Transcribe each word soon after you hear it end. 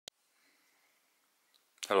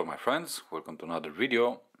Hello my friends, welcome to another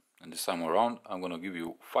video, and this time around I'm gonna give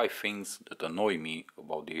you 5 things that annoy me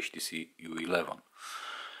about the HTC U11.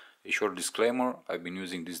 A short disclaimer, I've been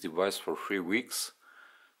using this device for 3 weeks,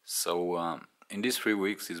 so in these 3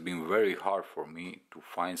 weeks it's been very hard for me to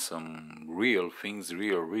find some real things,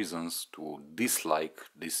 real reasons to dislike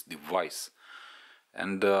this device.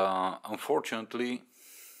 And unfortunately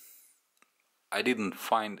I didn't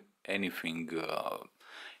find anything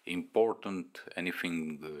important,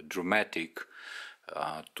 anything dramatic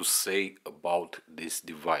to say about this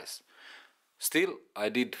device. Still, I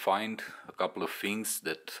did find a couple of things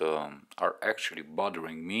that are actually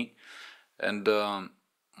bothering me, and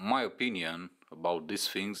my opinion about these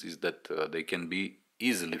things is that they can be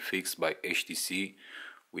easily fixed by HTC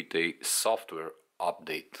with a software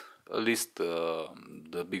update. At least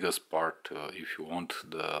the biggest part, if you want,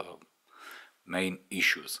 the main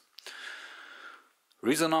issues.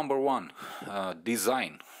 Reason number one,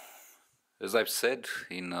 design. As I've said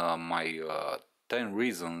in my 10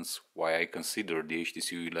 reasons why I consider the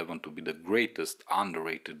HTC U11 to be the greatest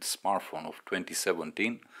underrated smartphone of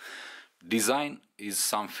 2017, design is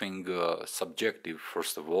something subjective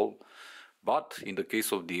first of all, but in the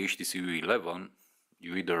case of the HTC U11,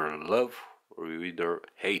 you either love or you either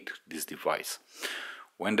hate this device.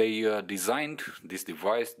 When they designed this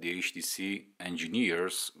device, the HTC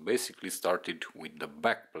engineers basically started with the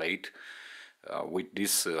backplate with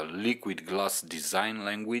this liquid glass design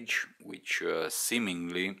language, which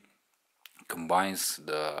seemingly combines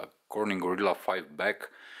the Corning Gorilla 5 back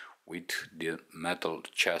with the metal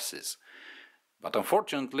chassis. But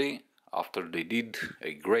unfortunately, after they did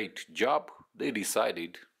a great job, they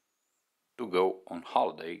decided to go on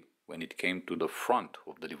holiday when it came to the front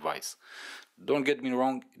of the device. Don't get me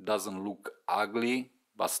wrong, it doesn't look ugly,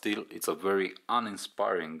 but still it's a very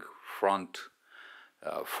uninspiring front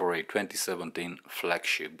for a 2017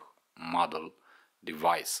 flagship model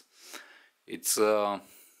device. It's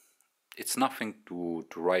nothing to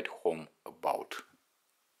write home about.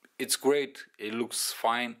 It's great, it looks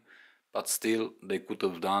fine, but still they could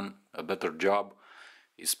have done a better job,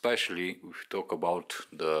 especially if we talk about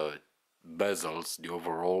the bezels, the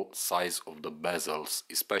overall size of the bezels,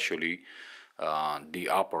 especially the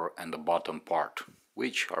upper and the bottom part,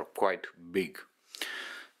 which are quite big.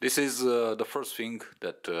 This is the first thing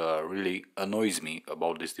that really annoys me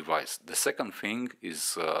about this device. The second thing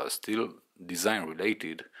is still design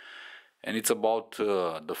related, and it's about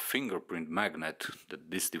the fingerprint magnet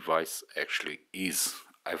that this device actually is.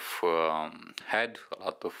 I've had a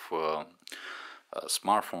lot of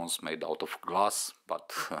smartphones made out of glass,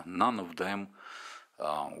 but none of them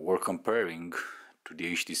were comparing to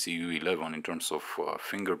the HTC U11 in terms of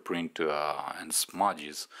fingerprint and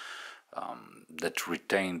smudges that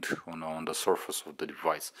retained on the surface of the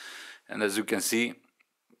device. And as you can see,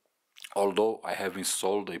 although I have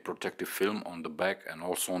installed a protective film on the back and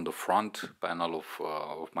also on the front panel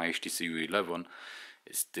of my HTC U11,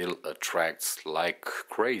 it still attracts like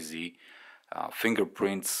crazy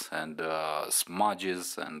fingerprints and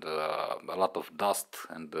smudges and a lot of dust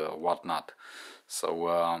and whatnot.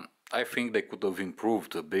 So I think they could have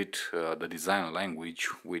improved a bit the design language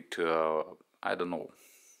with I don't know,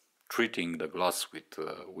 treating the glass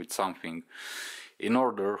with something in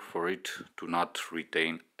order for it to not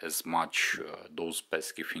retain as much those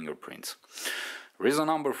pesky fingerprints. Reason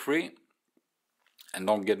number 3, and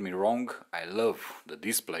don't get me wrong, I love the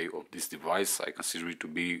display of this device. I consider it to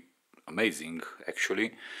be amazing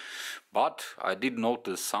actually, but I did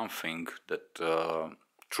notice something that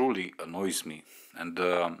truly annoys me, and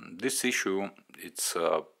this issue, it's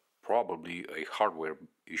probably a hardware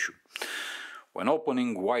issue. When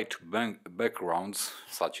opening white backgrounds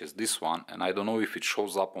such as this one, and I don't know if it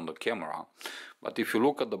shows up on the camera, but if you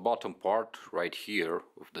look at the bottom part right here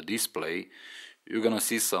of the display, you're gonna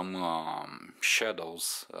see some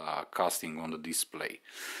shadows casting on the display.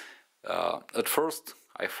 At first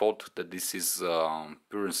I thought that this is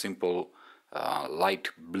pure and simple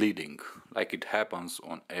light bleeding, like it happens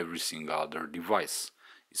on every single other device,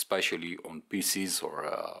 especially on PCs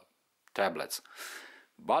or tablets.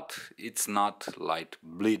 But it's not light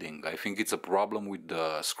bleeding. I think it's a problem with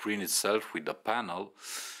the screen itself, with the panel,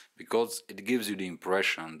 because it gives you the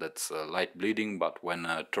impression that's light bleeding, but when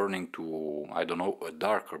turning to, I don't know, a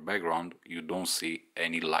darker background, you don't see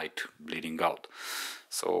any light bleeding out.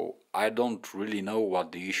 So I don't really know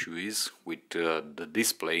what the issue is with the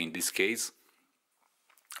display in this case.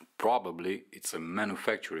 Probably it's a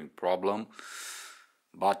manufacturing problem,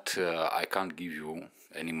 but I can't give you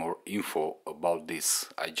any more info about this.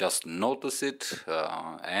 I just noticed it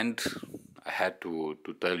and I had to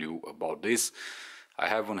tell you about this. I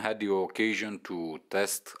haven't had the occasion to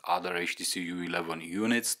test other HTC U11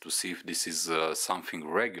 units to see if this is something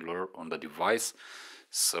regular on the device.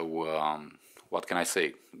 So what can I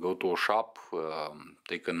say? Go to a shop,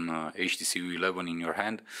 take an HTC U11 in your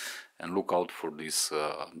hand and look out for this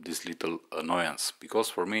little annoyance, because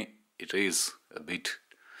for me it is a bit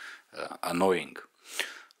annoying.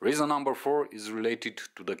 Reason number 4 is related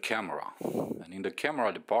to the camera. And in the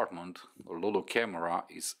camera department, although the camera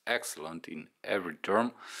is excellent in every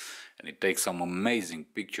term and it takes some amazing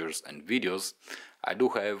pictures and videos, I do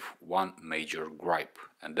have one major gripe,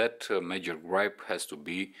 and that major gripe has to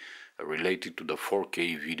be related to the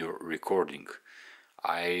 4K video recording.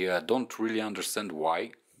 I don't really understand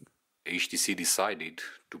why HTC decided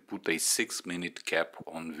to put a 6-minute cap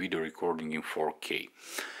on video recording in 4K.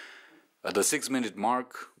 At the 6-minute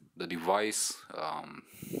mark, the device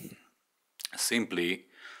simply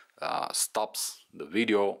stops the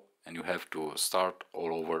video and you have to start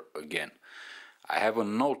all over again. I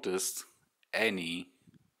haven't noticed any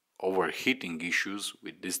overheating issues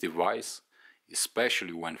with this device,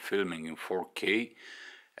 especially when filming in 4K,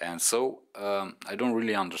 and so I don't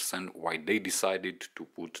really understand why they decided to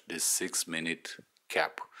put this 6-minute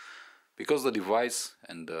cap. Because the device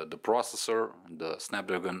and the processor, the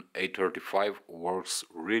Snapdragon 835, works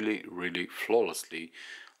really flawlessly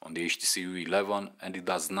on the HTC U11 and it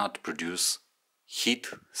does not produce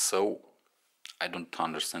heat, so I don't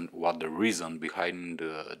understand what the reason behind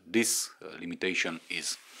this limitation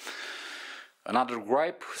is. Another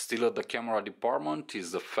gripe, still at the camera department,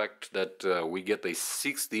 is the fact that we get a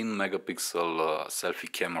 16 megapixel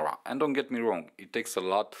selfie camera. And don't get me wrong, it takes a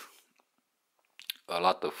lot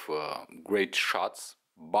of great shots,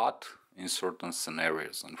 but in certain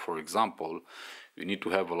scenarios. And for example, you need to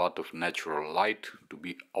have a lot of natural light to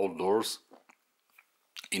be outdoors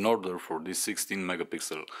in order for this 16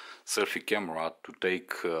 megapixel selfie camera to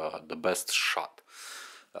take the best shot.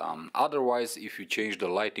 Otherwise, if you change the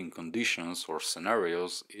lighting conditions or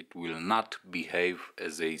scenarios, it will not behave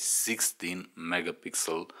as a 16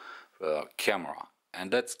 megapixel camera.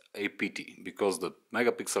 And that's a pity, because the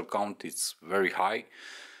megapixel count is very high.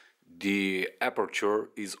 The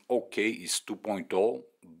aperture is okay, is 2.0,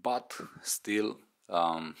 but still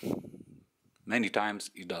many times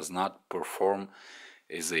it does not perform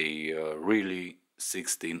as a really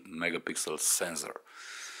 16 megapixel sensor.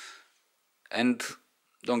 And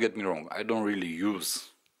don't get me wrong, I don't really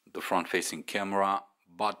use the front-facing camera,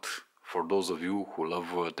 but for those of you who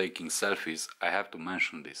love taking selfies, I have to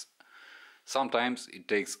mention this. Sometimes it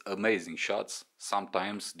takes amazing shots,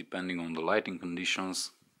 sometimes, depending on the lighting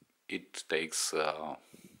conditions, it takes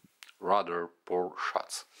rather poor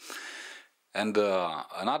shots. And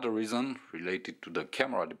another reason related to the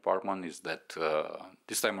camera department is that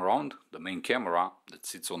this time around, the main camera that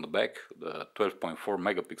sits on the back, the 12.4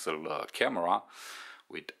 megapixel camera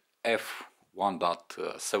with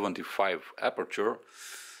f1.75 aperture,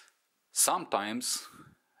 sometimes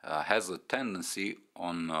has a tendency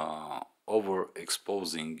on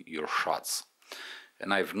overexposing your shots.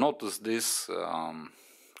 And I've noticed this a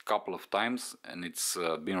couple of times, and it's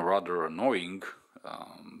been rather annoying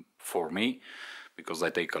for me, because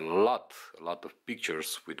I take a lot of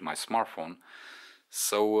pictures with my smartphone,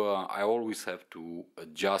 so I always have to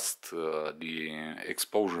adjust the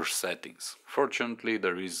exposure settings. Fortunately,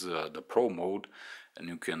 there is the Pro mode, and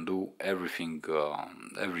you can do everything,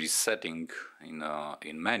 every setting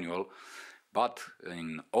in manual, but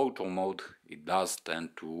in auto mode it does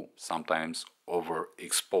tend to sometimes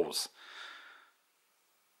overexpose.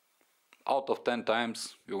 Out of 10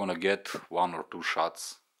 times you're gonna get 1 or 2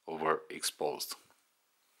 shots overexposed.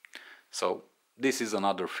 So this is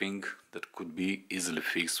another thing that could be easily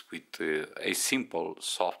fixed with a simple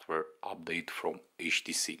software update from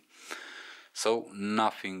HTC. So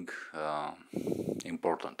nothing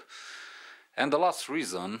important. And the last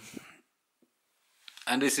reason,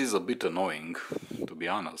 and this is a bit annoying to be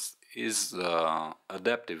honest, is the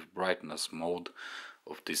adaptive brightness mode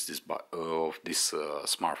of this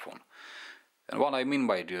smartphone. And what I mean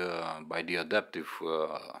by the adaptive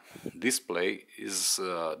display is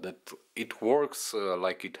that it works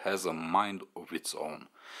like it has a mind of its own.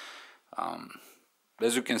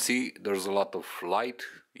 As you can see, there's a lot of light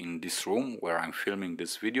in this room where I'm filming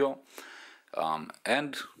this video,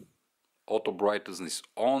 and auto brightness is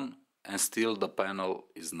on, and still the panel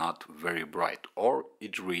is not very bright, or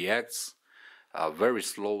it reacts very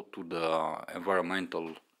slow to the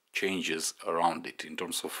environmental changes around it in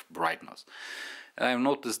terms of brightness. And I've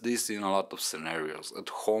noticed this in a lot of scenarios, at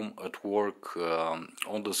home, at work,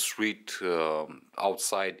 on the street,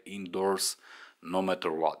 outside, indoors, no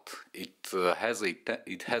matter what. It has a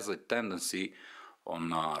tendency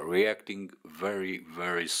on reacting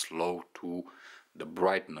very slow to the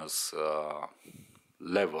brightness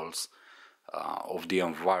levels of the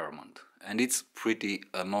environment. And it's pretty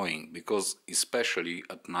annoying because especially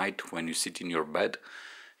at night when you sit in your bed,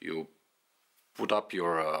 you put up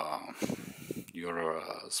your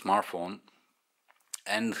smartphone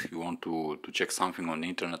and you want to check something on the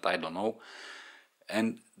internet, I don't know,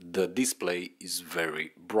 and the display is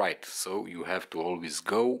very bright, so you have to always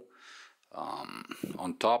go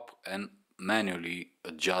on top and manually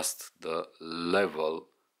adjust the level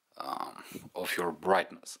of your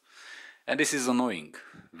brightness. And this is annoying,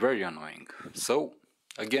 very annoying. So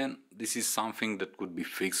again, this is something that could be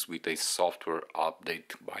fixed with a software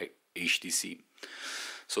update by HTC.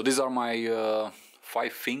 So these are my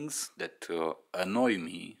 5 things that annoy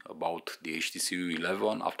me about the HTC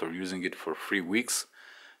U11 after using it for 3 weeks.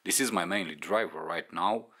 This is my mainly driver right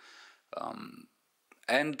now,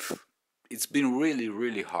 and it's been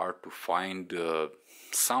really hard to find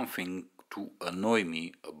something to annoy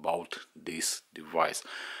me about this device.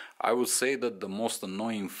 I would say that the most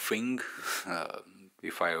annoying thing,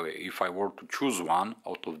 if I were to choose one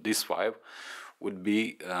out of these 5, would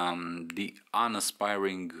be the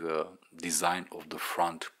unaspiring design of the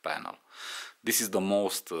front panel. This is the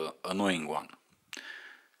most annoying one.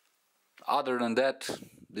 Other than that,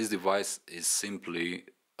 this device is simply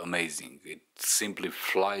amazing. It simply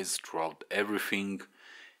flies throughout everything.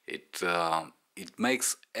 It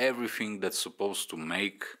makes everything that's supposed to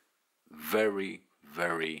make very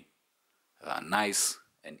nice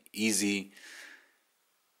and easy.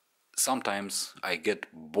 Sometimes I get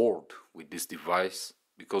bored with this device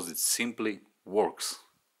because it simply works,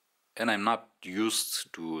 and I'm not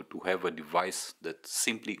used to have a device that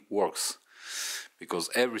simply works, because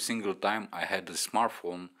every single time I had a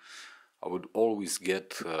smartphone I would always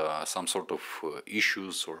get some sort of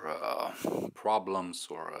issues or problems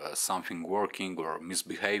or something working or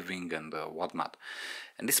misbehaving and whatnot.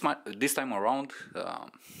 And this time around,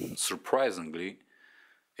 surprisingly,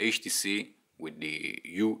 HTC with the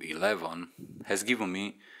U11 has given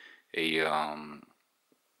me a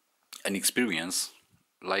an experience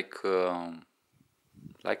like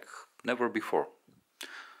never before.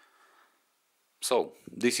 So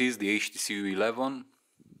this is the HTC U11.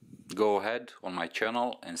 Go ahead on my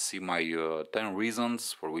channel and see my 10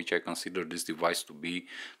 reasons for which I consider this device to be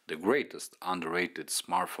the greatest underrated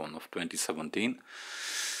smartphone of 2017.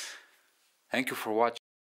 Thank you for watching,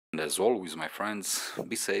 and as always, my friends,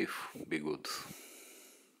 be safe, be good.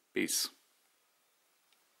 Peace.